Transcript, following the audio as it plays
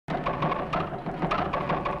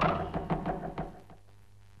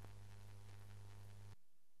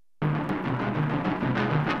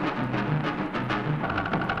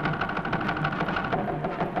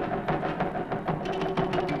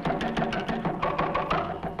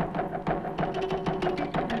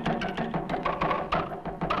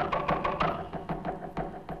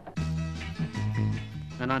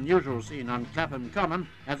an unusual scene on Clapham Common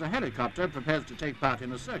as a helicopter prepares to take part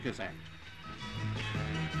in a circus act.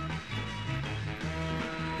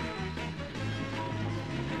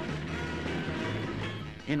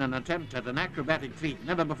 In an attempt at an acrobatic feat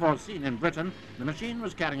never before seen in Britain, the machine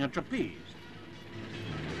was carrying a trapeze.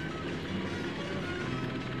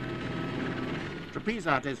 Trapeze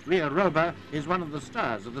artist Ria Roeber is one of the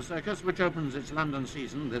stars of the circus, which opens its London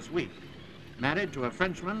season this week. Married to a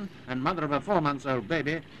Frenchman and mother of a 4-month-old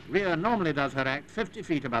baby, Ria normally does her act 50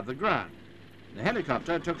 feet above the ground. The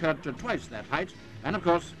helicopter took her to twice that height, and of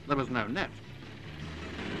course there was no net.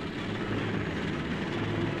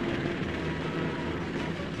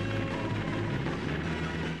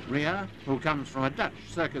 Ria, who comes from a Dutch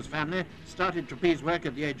circus family, started trapeze work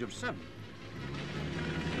at the age of 7.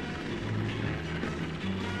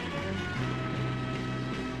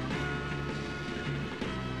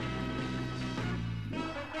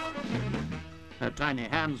 Her tiny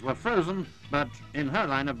hands were frozen, but in her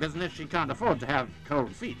line of business she can't afford to have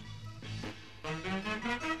cold feet.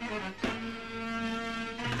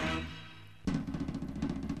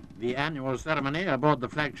 The annual ceremony aboard the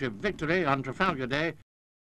flagship Victory on Trafalgar Day